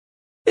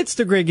It's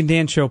the Greg and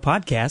Dan Show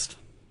podcast,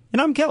 and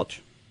I'm Kelch.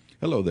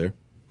 Hello there.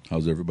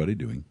 How's everybody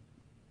doing?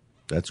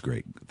 That's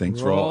great.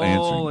 Thanks for all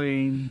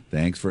answering.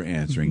 Thanks for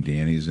answering.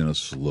 Danny's in a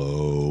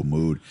slow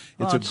mood.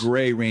 It's a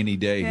gray, rainy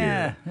day here.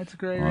 Yeah, it's a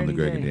gray, on the rainy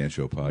Greg day. and Dan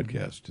Show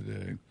podcast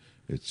today.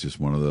 It's just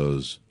one of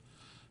those.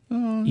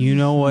 You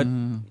know what?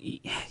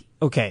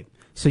 Okay,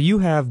 so you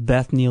have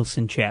Beth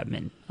Nielsen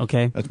Chapman,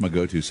 okay? That's my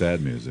go-to sad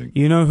music.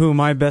 You know who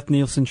my Beth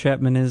Nielsen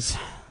Chapman is?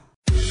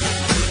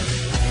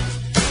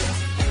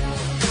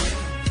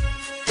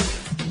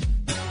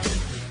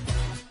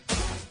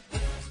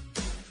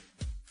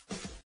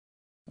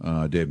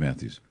 Dave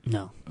Matthews.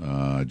 No.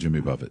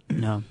 Jimmy Buffett.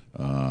 No.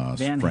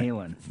 Van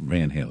Halen.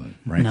 Van Halen.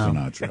 Frank No.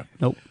 Sinatra.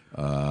 Nope.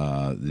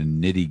 The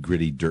Nitty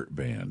Gritty Dirt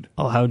Band.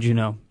 Oh, how'd you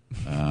know?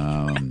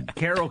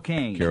 Carol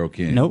King. Carol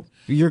King. Nope.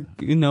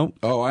 Nope.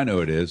 Oh, I know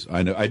it is.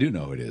 I do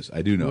know who it is.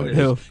 I do know it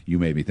Who? is. You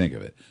made me think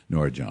of it.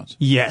 Nora Jones.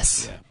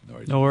 Yes. Yeah,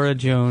 Nora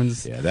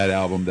Jones. Yeah, that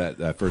album,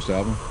 that first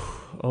album.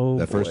 Oh,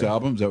 That first boy.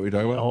 album, is that what you're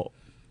talking about? Oh,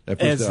 that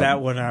first is album.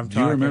 that what I'm Do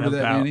you talking remember that,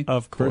 about? Danny?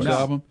 Of course. First No.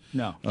 album?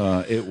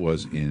 No. It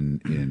was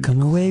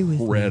Come away with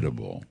me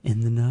incredible.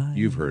 in the night.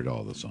 You've heard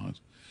all the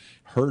songs.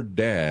 Her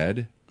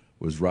dad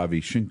was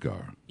Ravi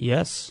Shankar,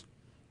 Yes.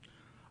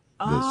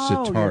 the Oh,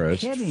 you're sitarist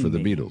kidding for the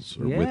me. Beatles,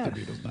 or with Yes. the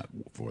Beatles, not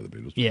for the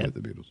Beatles, but Yeah. with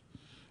the Beatles.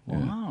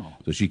 Wow.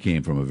 So she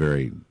came from a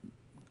very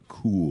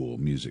cool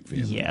music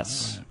family.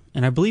 Yes.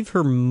 And I believe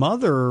her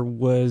mother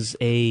was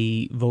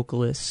a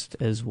vocalist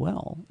as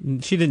well.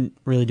 She didn't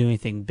really do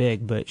anything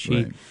big, but she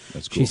Right.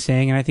 That's cool. she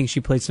sang, and I think she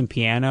played some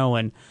piano.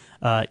 And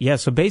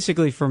so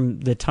basically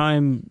from the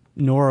time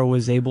Nora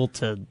was able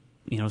to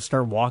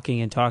start walking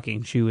and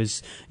talking, she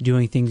was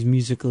doing things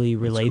musically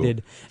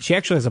related. She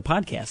actually has a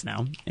podcast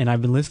now, and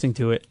I've been listening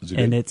to it, Is it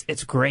and good?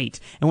 it's great.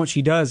 And what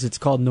she does, it's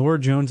called Nora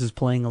Jones is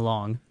Playing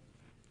Along.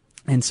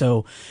 And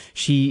so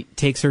she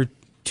takes her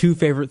two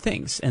favorite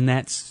things, and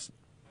that's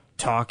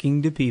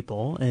talking to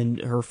people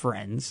and her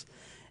friends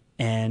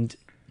and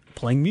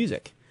playing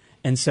music.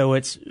 And so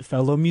it's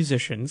fellow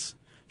musicians.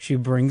 She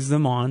brings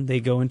them on. They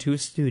go into a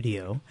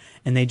studio,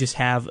 and they just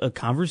have a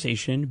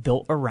conversation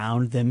built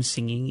around them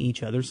singing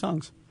each other's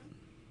songs.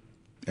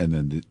 And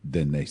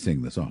then they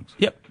sing the songs.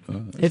 Yep.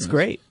 That's It's nice.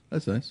 great.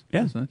 That's nice.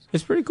 Yeah. That's nice.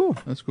 It's pretty cool.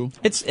 That's cool.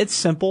 It's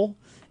simple.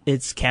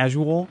 It's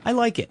casual. I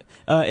like it.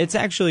 It's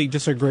actually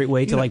just a great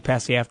way to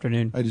pass the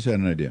afternoon. I just had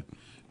an idea.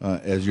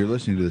 As you're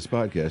listening to this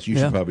podcast, you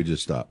should Yeah. probably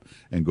just stop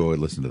and go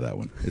and listen to that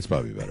one. It's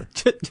probably better.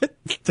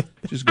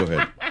 Just go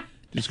ahead.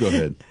 Just go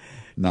ahead.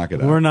 Knock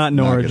it out. We're not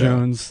Knock Nora it out.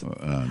 Jones.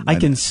 I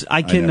can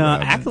never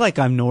have act been. like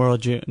I'm Nora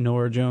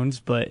Jones,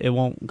 but it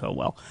won't go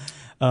well.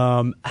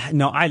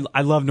 No,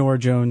 I love Nora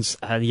Jones.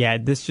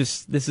 This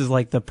is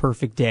like the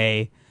perfect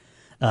day.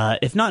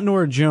 If not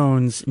Nora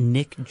Jones,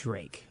 Nick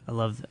Drake. I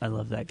love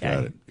that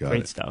guy. Got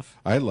Great it. stuff.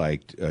 I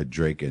liked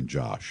Drake and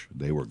Josh.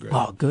 They were good.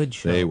 Oh, good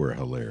show. They were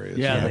hilarious.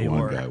 Yeah, that they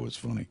one were. guy was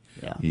funny.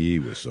 Yeah. He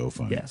was so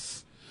funny.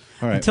 Yes.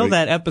 All right. Until wait.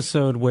 that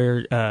episode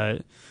where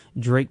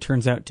Drake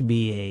turns out to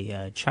be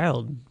a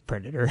child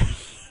predator.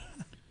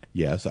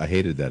 Yes, I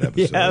hated that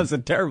episode. Yeah, it was a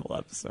terrible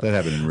episode. That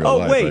happened in real Oh,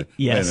 life. wait. right?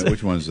 Yes. Wait a minute,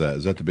 which one's that?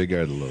 Is that the big guy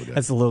or the little guy?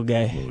 That's the little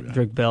guy, guy.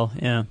 Drake Bell.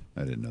 Yeah. I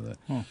didn't know that.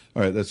 All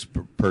right, let's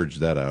purge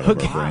that out of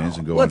Okay. our brains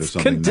and go on to Let's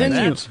something continue.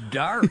 nice. That's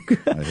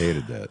dark. I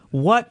hated that.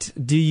 What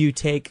do you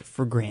take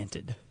for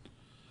granted?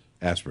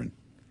 Aspirin.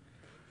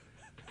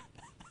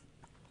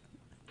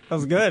 That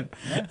was good.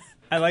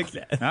 I like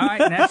that. All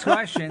right, next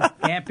question.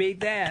 Can't beat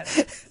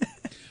that.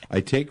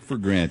 I take for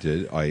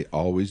granted, I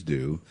always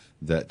do,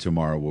 that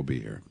tomorrow will be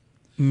here.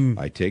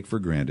 I take for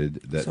granted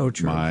that So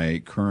true.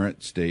 my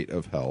current state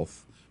of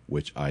health,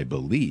 which I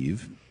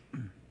believe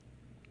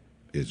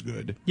is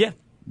good, Yeah.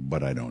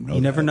 but I don't know.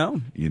 You never that. know.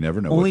 You never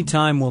know. Only what-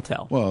 time will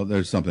tell. Well,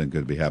 there's something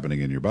could be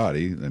happening in your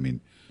body. I mean,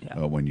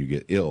 Yeah. when you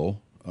get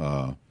ill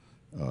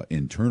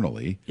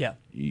internally, Yeah.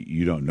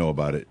 you don't know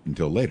about it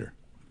until later.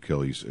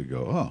 Until you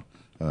go,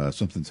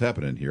 something's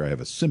happening here. I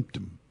have a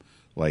symptom,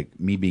 like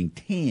me being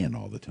tan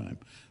all the time.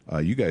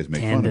 You guys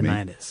make fun of me.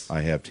 Tendinitis.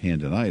 I have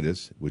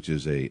tendinitis, which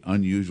is a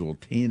unusual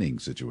tanning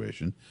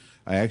situation.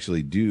 I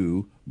actually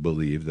do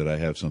believe that I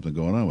have something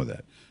going on with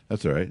that.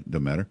 That's all right.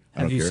 Don't matter. I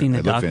Have don't you care. seen the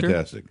I look doctor?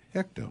 fantastic.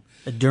 Heck no.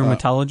 A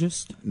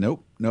dermatologist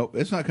Nope.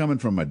 It's not coming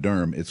from my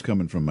derm. It's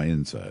coming from my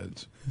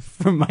insides.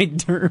 from my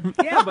derm.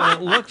 Yeah, but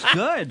it looks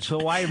good, so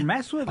why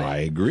mess with it? I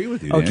agree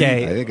with you, Danny.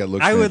 Okay. I think it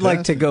looks I would like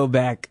to fantastic. go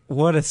back.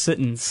 What a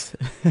sentence.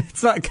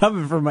 It's not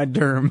coming from my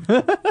derm.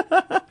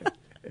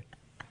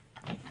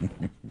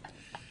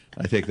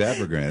 I take that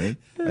for granted.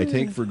 I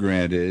take for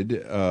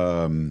granted.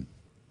 I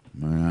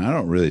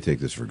don't really take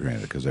this for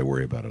granted because I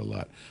worry about it a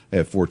lot. I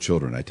have 4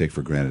 children. I take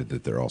for granted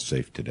that they're all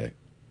safe today.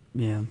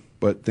 Yeah.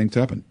 But things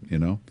happen,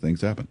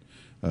 things happen.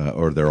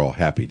 Or they're all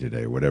happy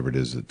today, whatever it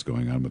is that's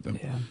going on with them.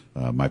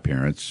 Yeah. My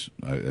parents,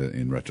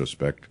 in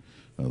retrospect,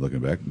 looking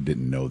back,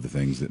 didn't know the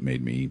things that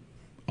made me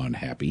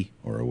unhappy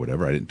or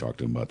whatever. I didn't talk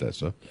to them about that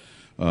stuff.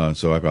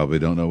 So I probably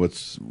don't know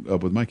what's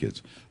up with my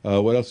kids.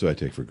 What else do I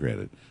take for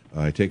granted?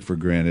 I take for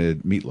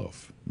granted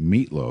meatloaf.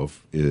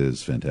 Meatloaf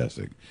is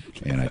fantastic,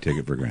 and I take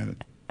it for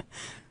granted.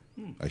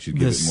 I should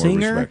give The it more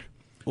singer? respect.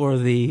 Or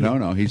the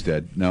No, he's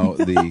dead. No,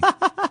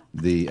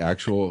 the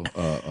actual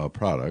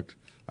product,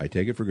 I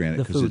take it for granted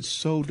The because food. it's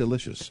so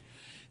delicious.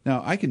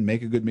 Now, I can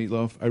make a good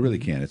meatloaf. I really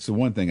can. It's the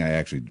one thing I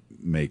actually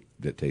make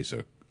that tastes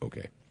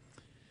okay.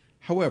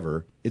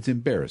 However, it's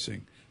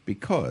embarrassing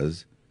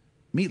because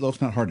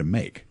meatloaf's not hard to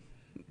make.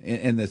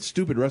 And the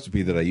stupid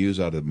recipe that I use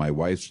out of my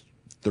wife's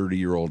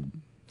 30-year-old,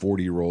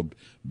 40-year-old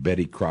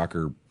Betty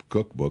Crocker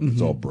cookbook,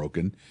 it's all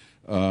broken.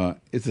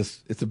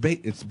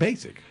 It's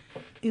basic.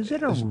 Is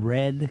it a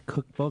red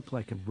cookbook,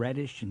 like a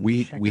reddish and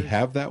We checkers?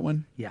 have that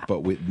one, Yeah.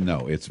 but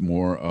no, it's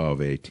more of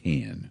a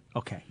tan.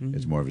 Okay.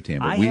 It's more of a tan.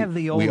 But I we, have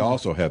the old we one.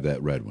 also have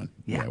that red one.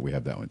 Yeah. We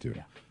have that one too.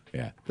 Yeah.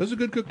 Yeah. Those are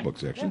good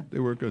cookbooks, actually. They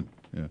were good.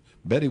 Yeah.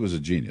 Betty was a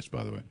genius,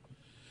 by the way.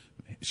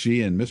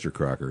 She and Mr.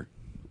 Crocker,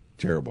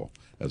 terrible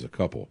as a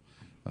couple.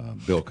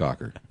 Bill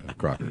Crocker.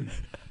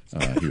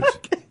 He was,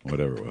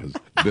 whatever it was.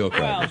 Bill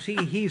Crocker. Well,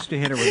 he used to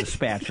hit her with a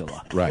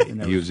spatula. Right.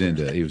 And that He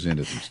was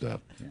into some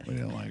stuff. We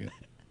didn't like it.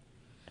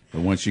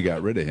 But once she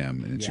got rid of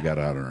him and she Yeah. got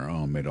out on her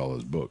own, made all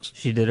those books.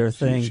 she did her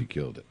thing. She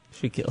killed it.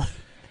 She killed.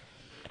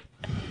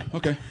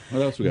 Okay.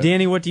 What else we got?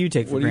 Danny, what do you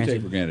take for What do you granted?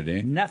 take for granted,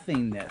 Danny?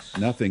 Nothingness.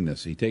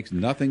 Nothingness. He takes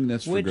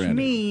nothingness for Which granted.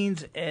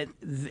 means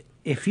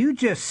if you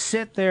just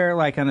sit there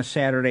like on a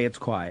Saturday, it's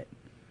quiet,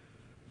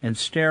 and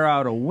stare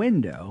out a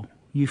window,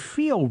 you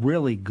feel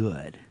really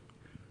good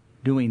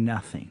doing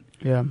nothing.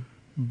 Yeah.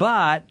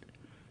 But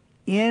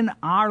in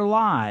our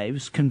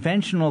lives,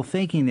 conventional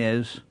thinking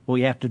is, well,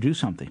 you have to do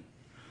something.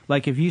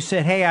 Like if you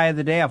said, hey, I had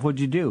the day off, what'd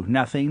you do?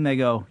 Nothing. They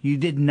go, you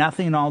did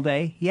nothing all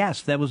day?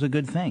 Yes, that was a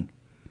good thing.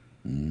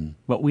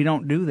 But we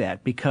don't do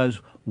that because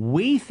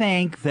we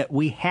think that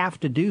we have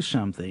to do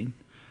something,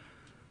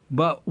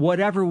 but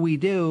whatever we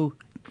do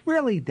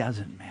really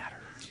doesn't matter.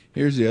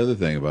 Here's the other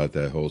thing about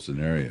that whole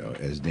scenario.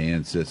 As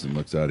Dan sits and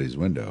looks out his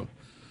window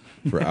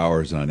for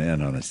hours on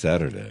end on a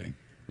Saturday,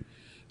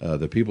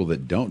 the people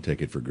that don't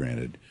take it for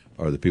granted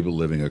are the people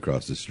living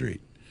across the street.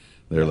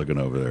 They're looking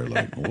over there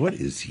like, what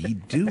is he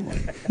doing?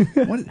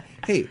 What's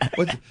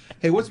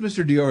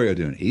Mr. Diorio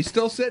doing? He's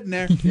still sitting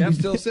there. He's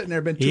still sitting there.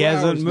 Been 2 He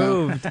hours hasn't now.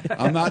 moved.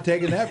 I'm not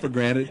taking that for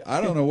granted.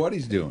 I don't know what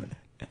he's doing.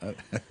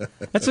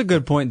 That's a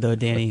good point, though,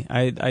 Danny.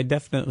 I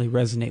definitely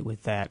resonate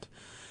with that.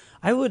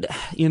 I would,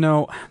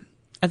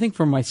 I think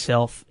for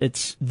myself,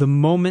 it's the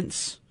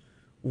moments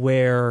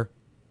where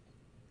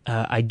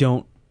I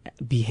don't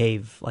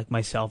behave like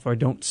myself or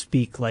don't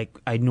speak like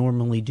I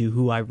normally do,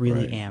 who I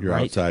really Right. am. You're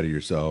right? outside of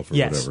yourself or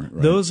Yes, whatever.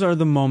 Right. those are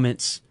the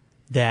moments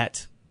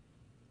that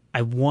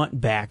I want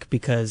back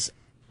because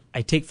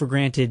I take for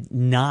granted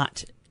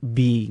not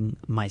being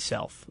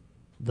myself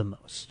the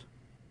most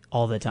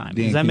all the time.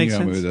 Dan, Does that can make you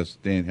help me sense? with this?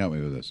 Dan, help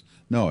me with this.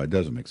 No, it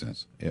doesn't make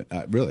sense.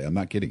 Really, I'm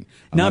not kidding.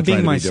 I'm Not being trying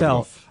to be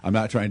myself. difficult. I'm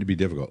not trying to be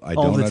difficult. I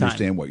All don't the time.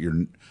 understand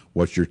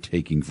what you're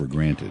taking for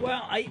granted.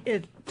 Well,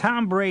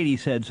 Tom Brady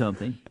said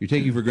something. You're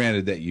taking for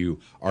granted that you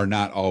are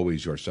not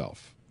always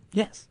yourself.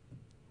 Yes.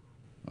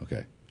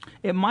 Okay.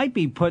 It might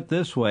be put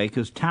this way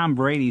because Tom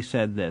Brady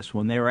said this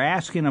when they were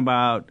asking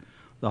about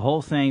the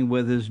whole thing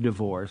with his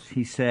divorce.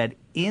 He said,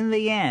 in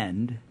the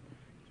end,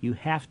 you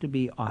have to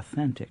be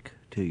authentic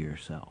to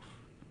yourself,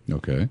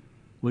 Okay.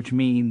 which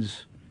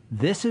means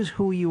this is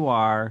who you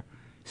are.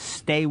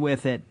 Stay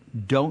with it.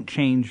 Don't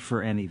change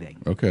for anything.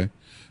 Okay.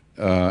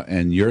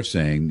 And you're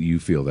saying you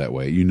feel that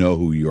way. You know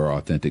who your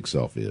authentic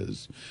self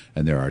is.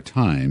 And there are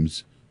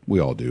times, we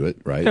all do it,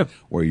 right? Yeah.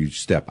 Where you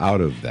step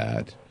out of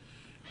that.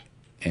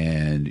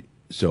 And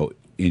so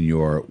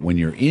when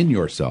you're in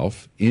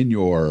yourself, in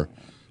your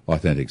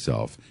authentic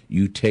self,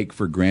 you take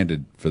for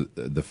granted for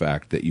the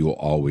fact that you will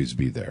always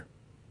be there.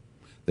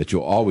 That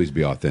you'll always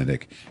be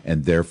authentic,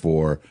 and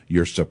therefore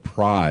you're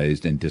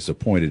surprised and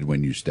disappointed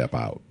when you step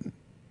out.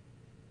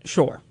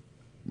 Sure.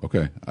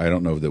 Okay, I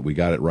don't know that we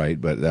got it right,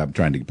 but I'm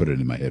trying to put it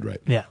in my head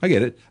right. Yeah. I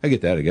get it. I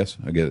get that, I guess.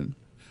 I get it.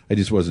 I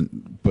just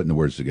wasn't putting the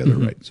words together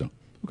right. So,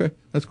 okay,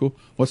 that's cool.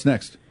 What's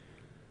next?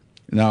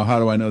 Now, how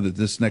do I know that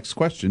this next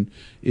question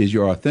is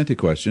your authentic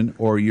question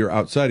or you're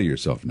outside of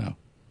yourself now?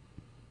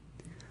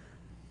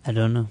 I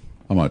don't know.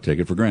 I'm going to take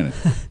it for granted.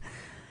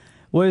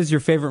 What is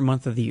your favorite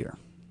month of the year?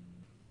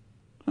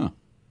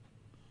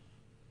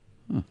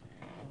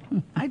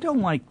 I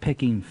don't like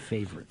picking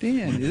favorites.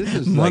 Dan, this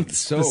is Month like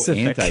so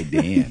specific.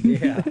 anti-Dan.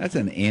 Yeah. That's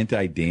an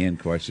anti-Dan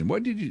question.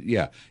 What did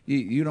you,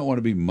 you don't want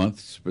to be month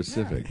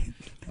specific.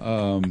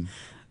 That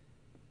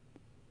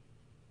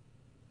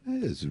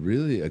is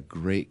really a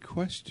great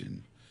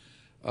question.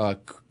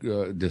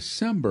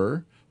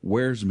 December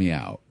wears me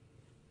out.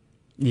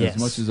 Yes.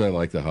 As much as I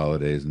like the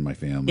holidays and my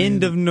family.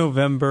 End of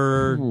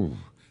November. Ooh,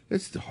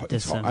 it's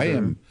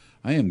December.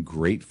 I am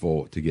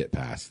grateful to get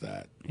past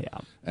that. Yeah.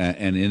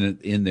 And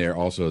in there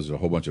also is a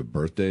whole bunch of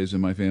birthdays in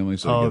my family,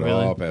 so I get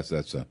really? all past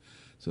that stuff.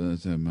 So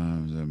that's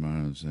I'm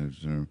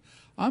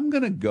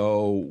gonna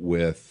go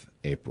with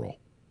April,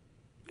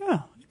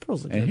 Yeah.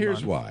 April's a good and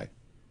here's month. why.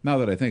 Now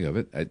that I think of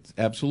it, it's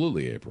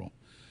absolutely April.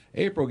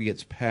 April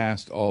gets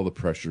past all the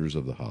pressures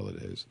of the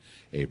holidays.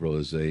 April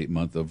is a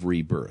month of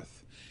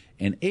rebirth,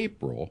 and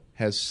April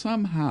has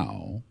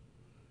somehow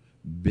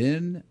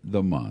been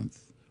the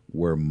month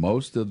where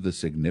most of the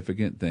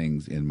significant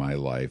things in my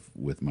life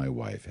with my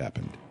wife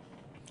happened.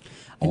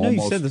 I know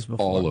you said this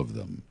before. All of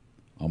them.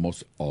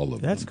 Almost all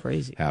of them. That's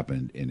crazy.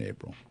 Happened in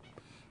April.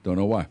 Don't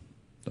know why.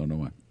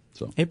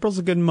 So April's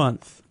a good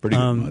month. Pretty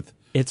good month.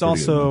 It's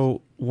Pretty good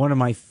also one of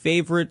my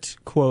favorite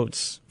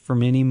quotes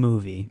from any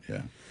movie.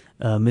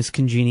 Yeah. Miss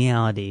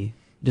Congeniality.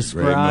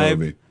 Describe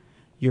movie.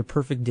 your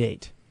perfect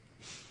date.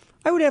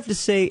 I would have to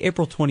say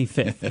April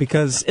 25th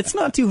because it's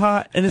not too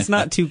hot and it's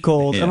not too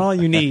cold, and all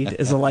you need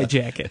is a light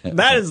jacket.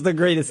 That is the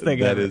greatest thing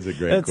That ever. is a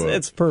great quote.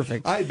 It's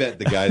perfect. I bet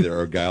the guy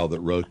or gal that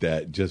wrote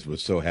that just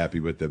was so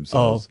happy with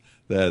themselves.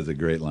 That is a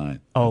great line.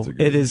 Oh, That's a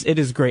great it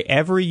is great.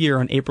 Every year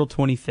on April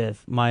 25th,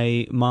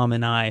 my mom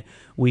and I,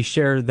 we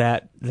share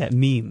that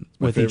meme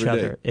with each favorite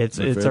other. day. It's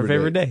My our favorite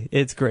favorite day. day.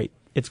 It's great.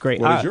 It's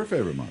great. What is your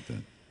favorite month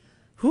then?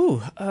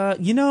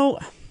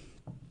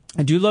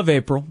 I do love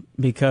April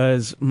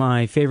because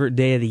my favorite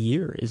day of the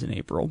year is in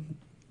April.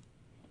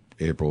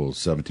 April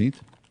 17th?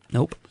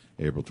 Nope.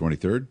 April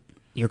 23rd?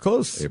 You're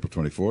close. April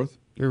 24th?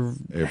 You're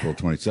April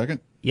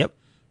 22nd? Yep.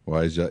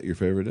 Why is that your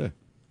favorite day?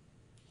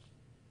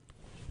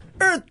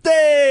 Earth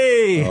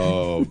Day!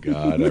 Oh,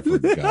 God,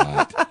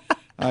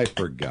 I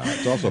forgot.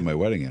 It's also my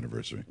wedding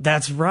anniversary.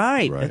 That's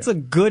right. Right. It's a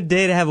good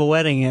day to have a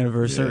wedding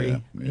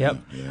anniversary. Yeah, Yep.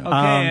 yeah.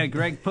 Okay,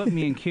 Greg, put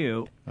me in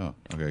queue. Oh,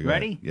 okay, go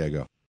Ready? ahead. Yeah,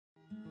 go.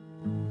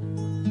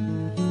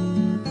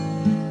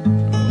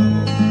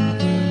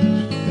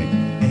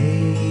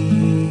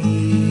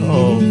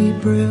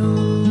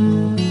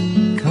 April,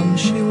 come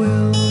she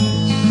wills,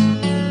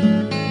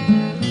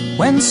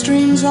 when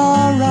streams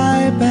are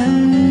ripe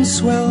and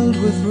swelled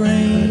with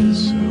rain.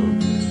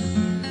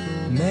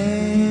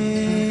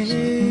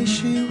 May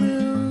she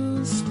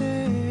will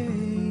stay.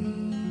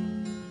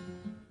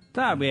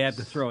 Thought we had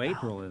to throw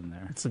April in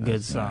there. It's a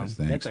good song. Nice.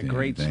 Thanks, That's a Dan.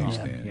 great Thanks,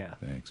 song. Dan. Yeah.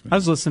 Thanks, I man.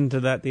 was listening to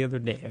that the other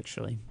day,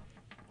 actually.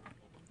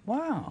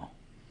 Wow.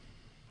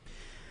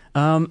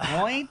 Um,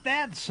 Well, ain't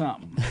that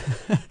something?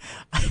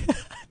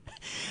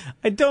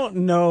 I don't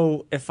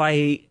know if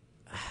I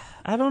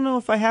don't know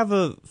if I have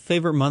a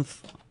favorite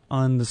month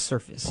on the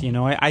surface. You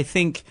know, I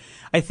think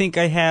I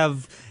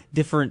have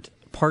different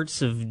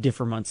parts of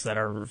different months that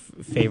are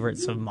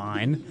favorites of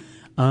mine.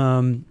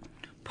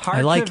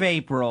 Parts like- of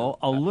April,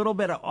 a little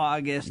bit of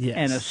August, Yes.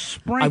 and a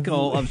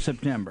sprinkle of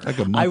September. Like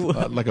a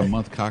month, like a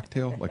month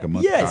cocktail, like a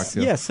month Yes,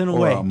 cocktail. yes, in a or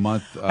way. A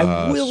month.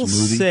 I will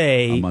smoothie?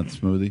 say a month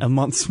smoothie. A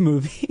month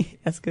smoothie.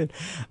 That's good.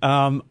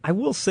 I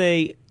will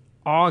say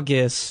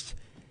August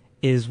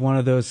is one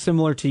of those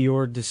similar to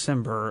your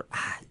December.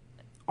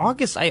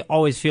 August, I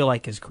always feel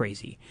like is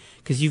crazy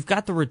because you've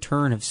got the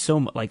return of so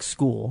much, like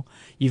school.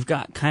 You've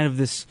got kind of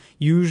this.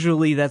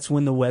 Usually, that's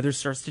when the weather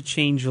starts to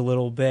change a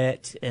little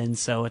bit, and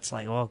so it's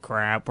like, oh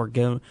crap, we're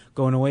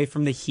going away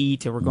from the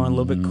heat, and we're going a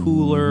little bit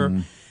cooler.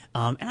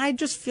 And I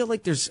just feel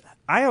like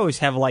I always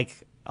have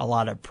like a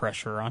lot of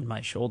pressure on my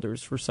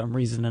shoulders for some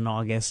reason in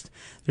August.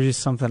 There's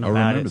just something I'll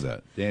about remember it.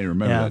 that. Danny,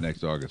 remember Yeah. that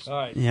next August. All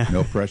right. Yeah.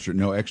 No pressure,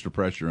 no extra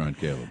pressure on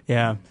Caleb.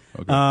 Yeah.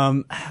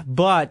 Okay.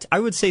 But I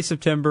would say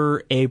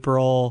September,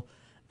 April.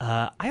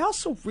 I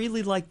also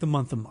really like the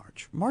month of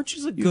March. March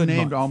is a You good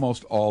named month.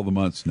 almost all the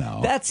months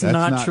now. That's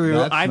not true.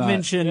 that's I've not-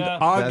 mentioned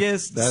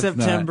August, that's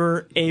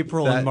September,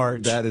 April, and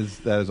March. That is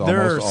There almost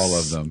are all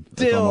of them.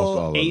 That's Still almost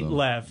all of 8 them.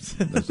 left.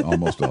 That's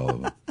almost all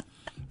of them.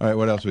 All right,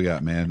 what else we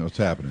got, man? What's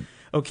happening?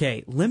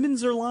 Okay,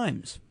 lemons or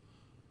limes?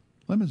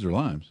 Lemons or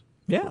limes?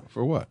 Yeah.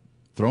 For what?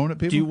 Throwing at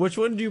people? Which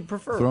one do you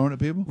prefer? Throwing at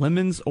people?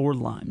 Lemons or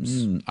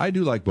limes? I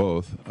do like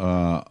both.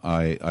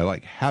 I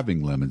like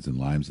having lemons and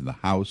limes in the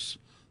house.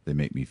 They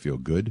make me feel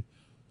good.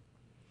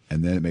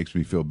 And then it makes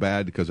me feel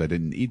bad because I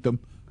didn't eat them,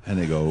 and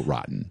they go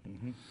rotten.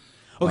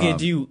 Okay,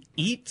 do you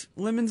eat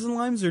lemons and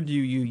limes or do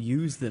you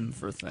use them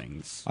for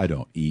things? I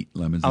don't eat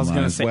lemons I was and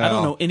gonna limes. say, I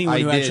don't know anyone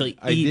who actually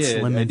eats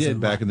lemons I did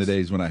and back in the limes.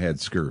 days when I had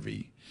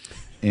scurvy.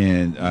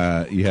 And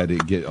you had to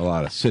get a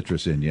lot of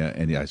citrus in you,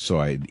 and so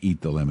I'd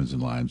eat the lemons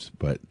and limes.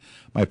 But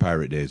my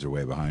pirate days are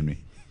way behind me.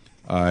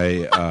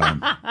 I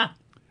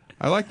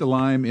like the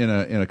lime in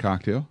a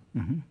cocktail.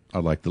 I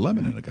like the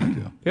lemon in a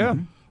cocktail. Yeah.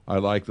 I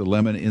like the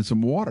lemon in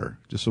some water.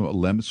 Just some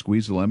lemon,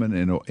 squeeze the lemon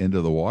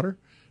into the water,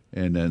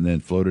 and then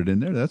float it in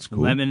there. That's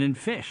cool. Lemon and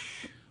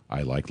fish.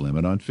 I like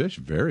lemon on fish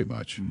very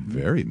much,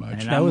 very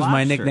much. And That was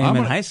my lobster. nickname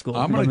in high school.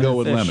 I'm going to Lemon go and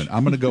with fish. lemon.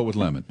 I'm going to go with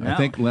lemon. I Yeah.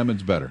 think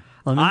lemon's better.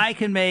 I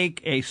can make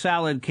a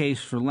solid case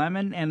for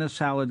lemon and a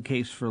solid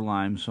case for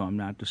lime, so I'm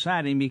not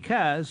deciding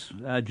because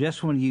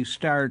just when you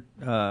start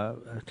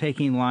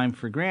taking lime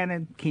for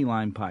granted, key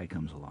lime pie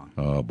comes along.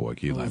 Oh boy,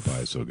 key lime pie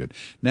is so good.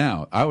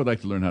 Now, I would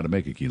like to learn how to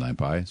make a key lime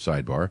pie.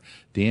 Sidebar: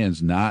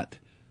 Dan's not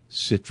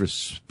citrus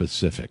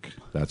specific.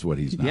 That's what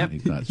he's not. Yep.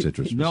 He's not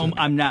citrus specific. No,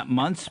 I'm not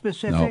month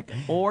specific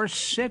or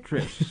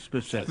citrus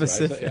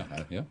specific.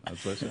 Yeah,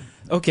 that's what I said.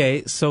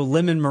 Okay, so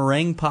lemon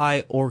meringue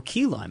pie or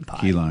key lime pie?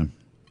 Key lime,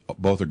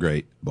 both are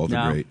great. Both No.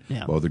 are great.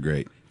 Yeah. Both are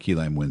great. Key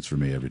lime wins for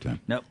me every time.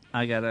 Nope,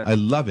 I gotta. I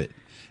love it.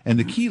 And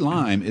the key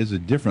lime is a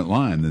different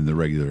lime than the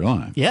regular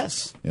lime.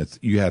 Yes.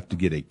 You have to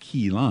get a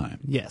key lime.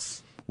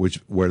 Yes.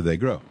 Where do they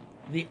grow?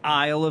 the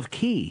Isle of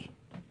Key.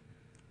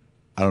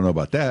 I don't know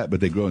about that, but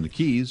they grow in the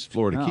Keys,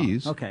 Florida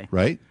Keys. Okay.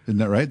 Right? Isn't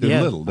that right? They're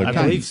Yeah, little. They're I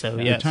tiny. believe so,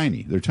 They're yes.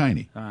 tiny. They're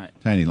tiny. All right.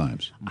 Tiny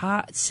limes.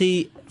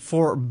 See,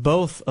 for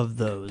both of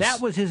those, That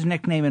was his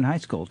nickname in high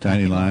school.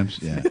 Tiny limes.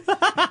 Yeah.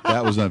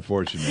 That was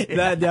unfortunate.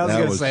 I was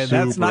going to say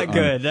that's super not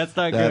good. That's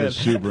not That good. is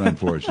super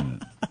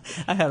unfortunate.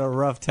 I had a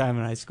rough time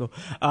in high school.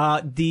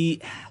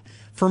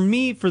 For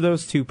me, for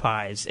those two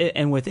pies,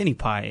 and with any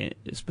pie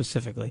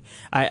specifically,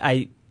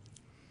 I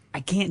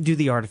can't do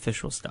the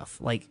artificial stuff.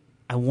 Like,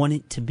 I want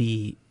it to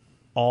be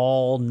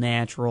all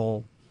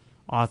natural,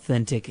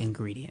 authentic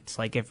ingredients.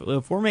 Like, if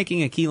we're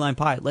making a key lime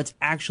pie, let's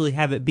actually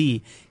have it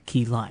be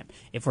key lime.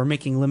 If we're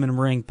making lemon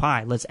meringue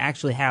pie, let's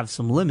actually have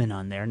some lemon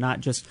on there, not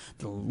just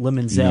the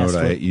lemon zest.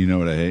 You know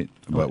what I hate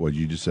about what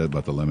you just said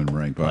about the lemon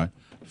meringue pie?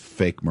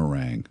 Fake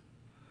meringue.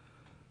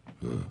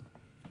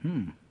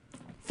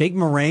 Fake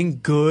meringue,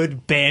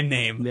 good band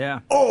name.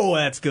 Yeah. Oh,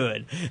 that's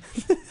good.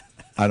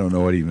 I don't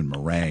know what even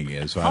meringue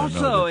is, so I don't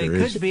know Also, that it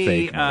there is could be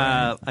fake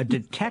meringue. a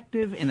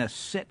detective in a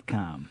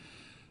sitcom.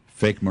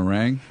 Fake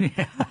meringue?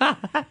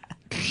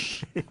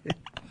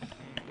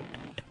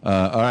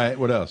 All right,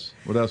 what else?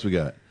 What else we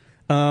got?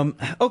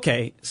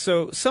 Okay,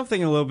 so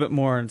something a little bit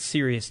more on a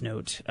serious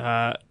note.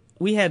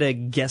 We had a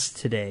guest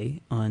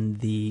today on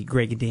the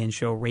Greg and Dan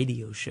Show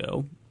radio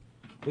show.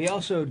 We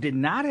also did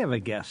not have a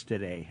guest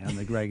today on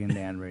the Greg and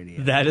Dan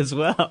radio. That as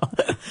well.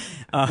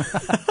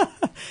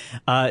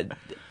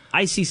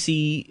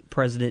 ICC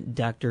President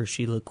Dr.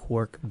 Sheila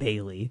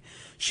Quirk-Bailey,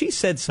 she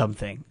said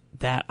something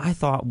that I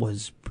thought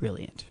was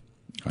brilliant.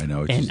 I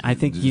know. And I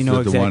think you is know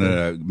it the one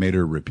exactly. that made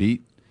her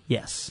repeat?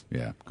 Yes.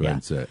 Yeah, go ahead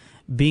and say it.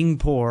 Being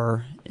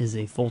poor is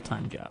a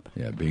full-time job.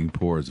 Yeah, being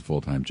poor is a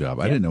full-time job.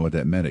 I didn't know what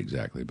that meant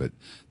exactly, but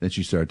then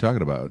she started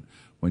talking about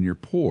when you're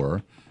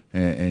poor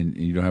and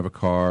you don't have a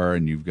car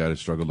and you've got to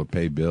struggle to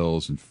pay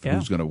bills and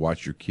who's going to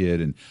watch your kid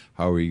and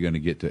how are you going to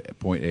get to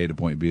point A to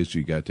point B, so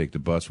you got to take the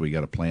bus, well, you got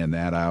to plan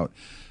that out.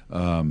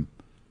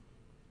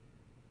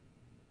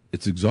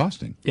 It's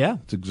exhausting. Yeah.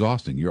 It's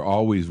exhausting. You're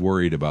always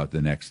worried about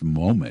the next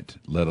moment,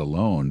 let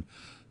alone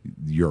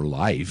your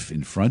life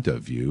in front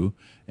of you.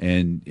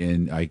 And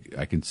I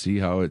can see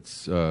how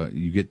it's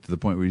you get to the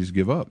point where you just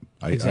give up.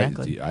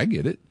 Exactly. I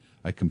get it.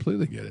 I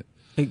completely get it.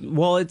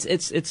 Well,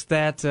 it's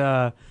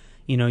that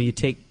you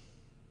take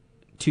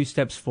 2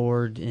 steps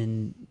forward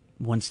and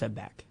 1 step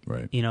back.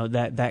 Right.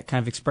 That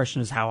kind of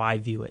expression is how I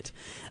view it,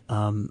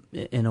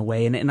 in a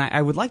way. And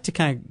I would like to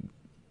kind of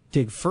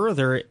dig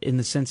further in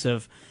the sense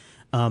of,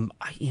 I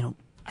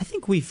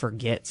think we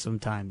forget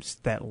sometimes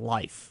that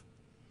life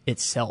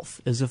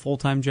itself is a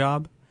full-time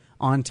job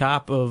on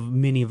top of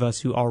many of us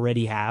who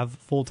already have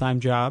full-time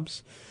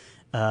jobs.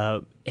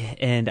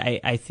 And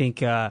I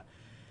think, I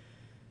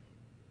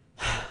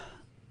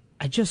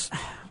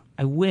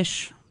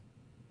wish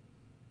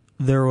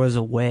there was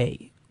a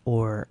way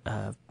or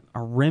a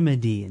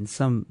remedy in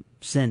some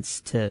sense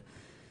to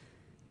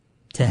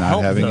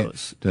help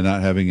those.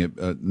 Not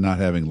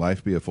having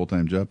life be a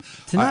full-time job.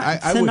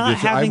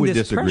 I would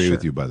disagree pressure.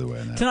 with you, by the way,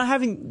 on that. To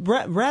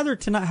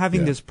not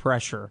having this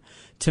pressure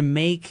to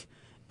make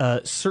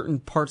certain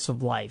parts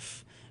of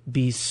life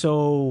be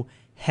so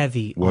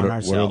heavy on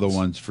ourselves. What are the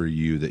ones for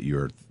you that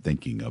you're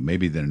thinking of?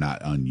 Maybe they're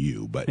not on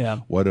you, but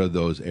what are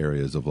those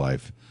areas of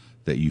life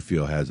that you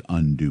feel has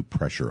undue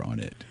pressure on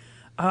it?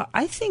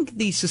 I think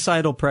the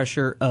societal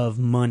pressure of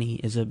money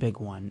is a big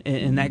one,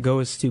 and that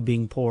goes to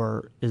being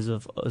poor is a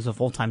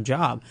full-time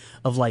job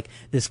of like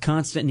this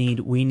constant need.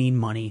 We need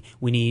money.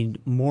 We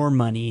need more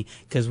money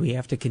because we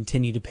have to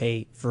continue to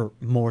pay for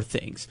more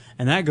things,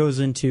 and that goes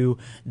into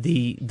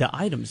the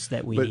items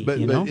that we need. But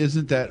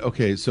isn't that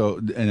okay? So,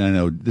 and I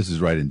know this is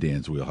right in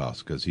Dan's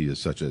wheelhouse because he is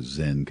such a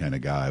Zen kind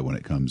of guy when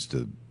it comes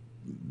to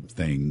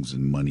things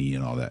and money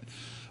and all that.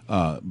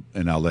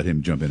 And I'll let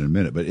him jump in a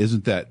minute. But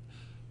isn't that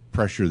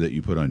pressure that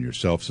you put on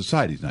yourself?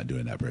 Society's not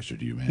doing that pressure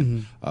to you,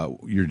 man.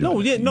 You're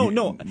doing it. No.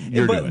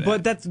 You're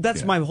but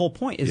that's my whole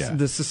point is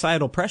the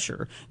societal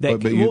pressure.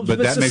 But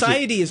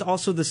society is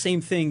also the same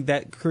thing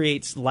that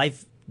creates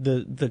life.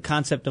 The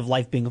concept of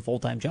life being a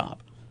full-time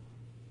job.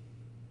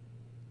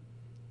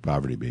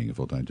 Poverty being a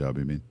full-time job,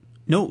 you mean?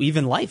 No,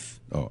 even life.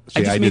 Oh,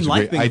 see, I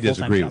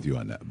disagree with you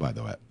on that, by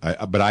the way.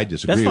 But I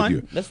disagree with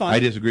you. That's fine. I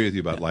disagree with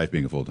you about life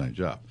being a full-time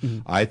job.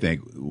 I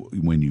think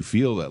when you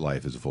feel that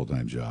life is a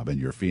full-time job and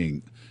you're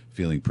feeling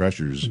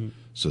pressures,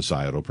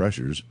 societal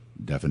pressures,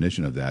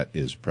 definition of that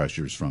is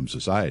pressures from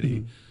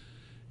society,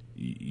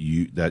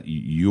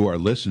 you are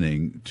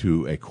listening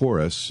to a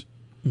chorus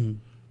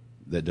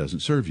that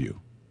doesn't serve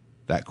you.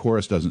 That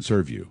chorus doesn't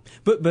serve you.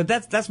 But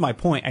that's my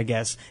point, I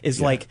guess, is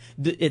like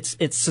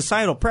it's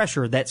societal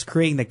pressure that's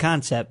creating the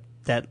concept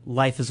that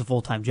life is a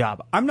full-time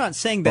job. I'm not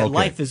saying that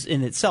life is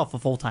in itself a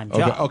full-time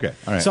job. Okay.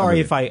 All right.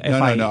 Sorry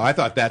No. I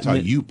thought that's how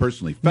you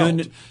personally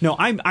felt. No.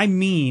 I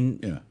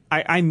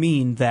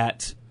mean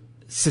that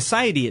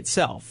society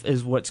itself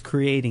is what's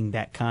creating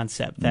that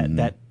concept,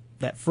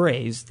 that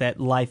phrase that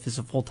life is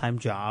a full-time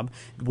job,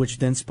 which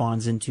then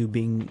spawns into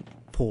being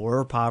poor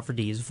or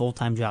poverty is a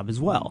full-time job as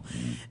well,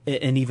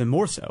 and even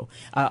more so.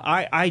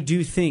 I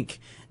do think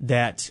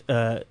that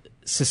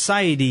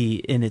society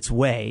in its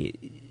way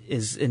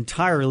is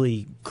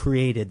entirely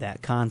created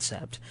that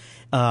concept.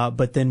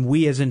 But then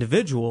we as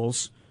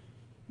individuals,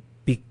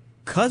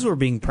 because we're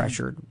being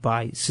pressured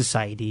by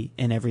society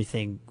and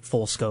everything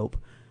full scope,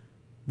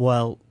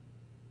 well,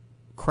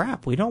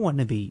 crap, we don't want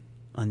to be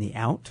on the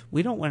out.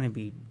 We don't want to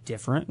be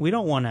different. We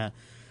don't want to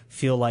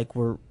feel like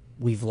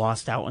we've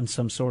lost out in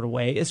some sort of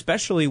way,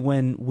 especially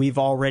when we've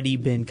already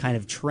been kind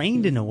of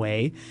trained in a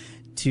way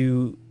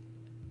to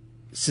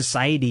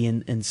society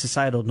and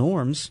societal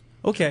norms.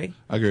 Okay.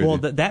 I agree well,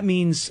 with you. that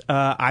means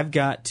I've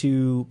got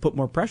to put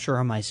more pressure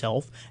on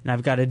myself, and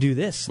I've got to do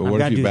this. But I've what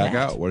got if to you do back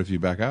that. out? What if you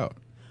back out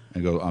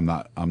and go, I'm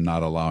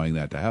not allowing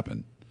that to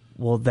happen?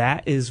 Well,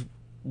 that is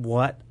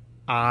what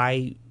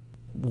I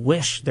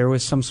wish there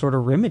was some sort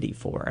of remedy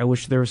for. I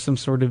wish there was some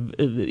sort of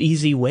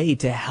easy way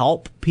to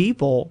help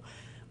people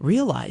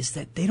realize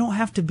that they don't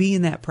have to be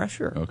in that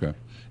pressure. Okay.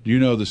 Do you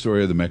know the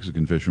story of the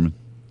Mexican fisherman?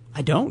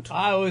 I don't.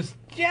 I was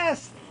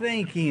just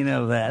thinking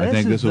of that. I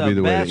think this will be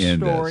the way best to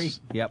end story. this.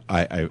 Yep.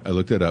 I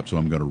looked it up, so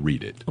I'm going to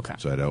read it. Okay.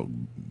 So I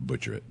don't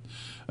butcher it.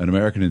 An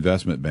American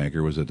investment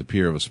banker was at the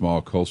pier of a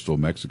small coastal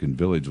Mexican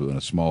village in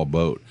a small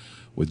boat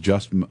with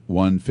just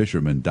one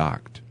fisherman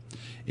docked.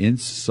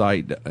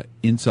 Inside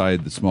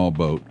the small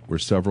boat were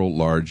several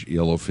large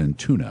yellowfin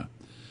tuna.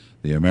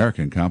 The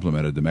American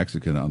complimented the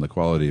Mexican on the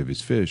quality of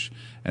his fish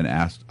and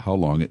asked how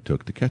long it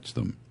took to catch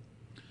them.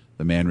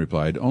 The man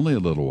replied, "Only a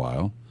little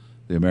while."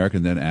 The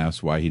American then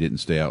asked why he didn't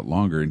stay out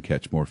longer and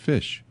catch more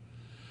fish.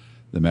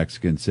 The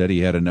Mexican said he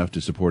had enough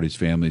to support his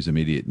family's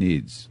immediate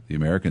needs. The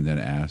American then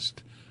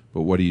asked,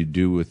 "But what do you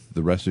do with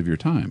the rest of your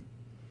time?"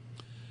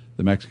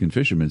 The Mexican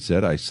fisherman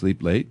said, "I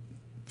sleep late,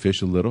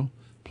 fish a little,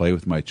 play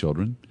with my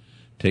children,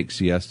 take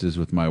siestas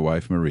with my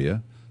wife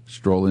Maria,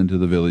 stroll into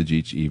the village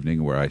each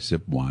evening where I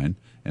sip wine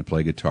and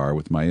play guitar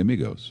with my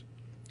amigos.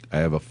 I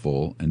have a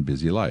full and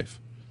busy life."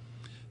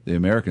 The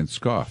American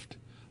scoffed.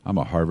 "I'm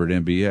a Harvard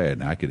MBA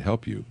and I could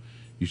help you.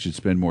 You should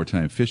spend more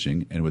time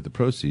fishing and with the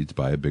proceeds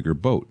buy a bigger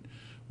boat.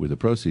 With the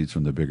proceeds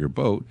from the bigger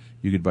boat,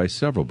 you could buy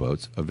several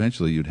boats.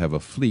 Eventually you'd have a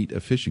fleet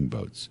of fishing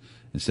boats.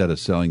 Instead of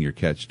selling your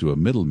catch to a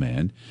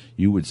middleman,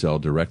 you would sell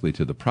directly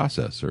to the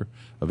processor,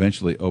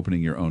 eventually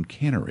opening your own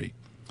cannery.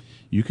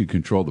 You could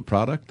control the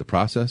product, the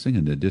processing,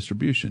 and the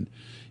distribution.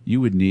 You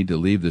would need to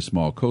leave the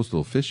small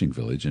coastal fishing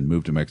village and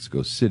move to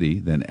Mexico City,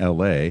 then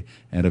L.A.,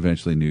 and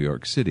eventually New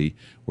York City,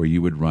 where you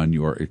would run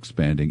your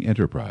expanding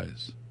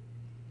enterprise."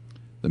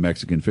 The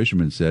Mexican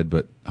fisherman said,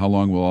 "But how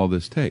long will all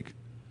this take?"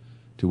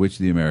 To which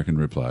the American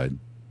replied,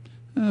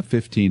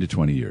 15 to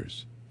 20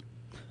 years.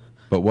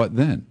 "But what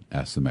then?"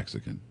 asked the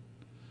Mexican.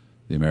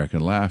 The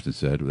American laughed and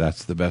said,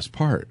 "That's the best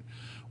part.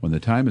 When the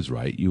time is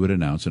right, you would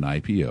announce an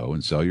IPO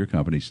and sell your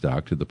company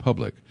stock to the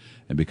public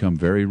and become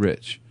very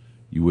rich.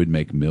 You would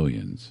make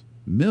millions."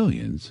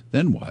 "Millions?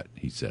 Then what?"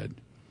 he said.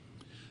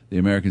 The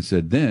American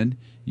said, "Then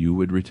you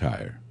would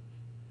retire.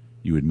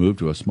 You would move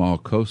to a small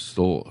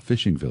coastal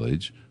fishing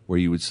village where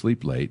you would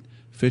sleep late,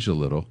 fish a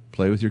little,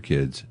 play with your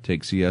kids,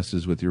 take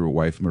siestas with your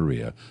wife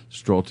Maria,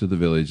 stroll to the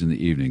village in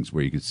the evenings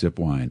where you could sip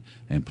wine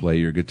and play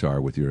your guitar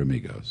with your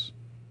amigos."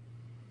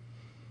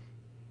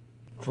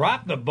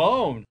 Drop the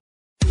bone.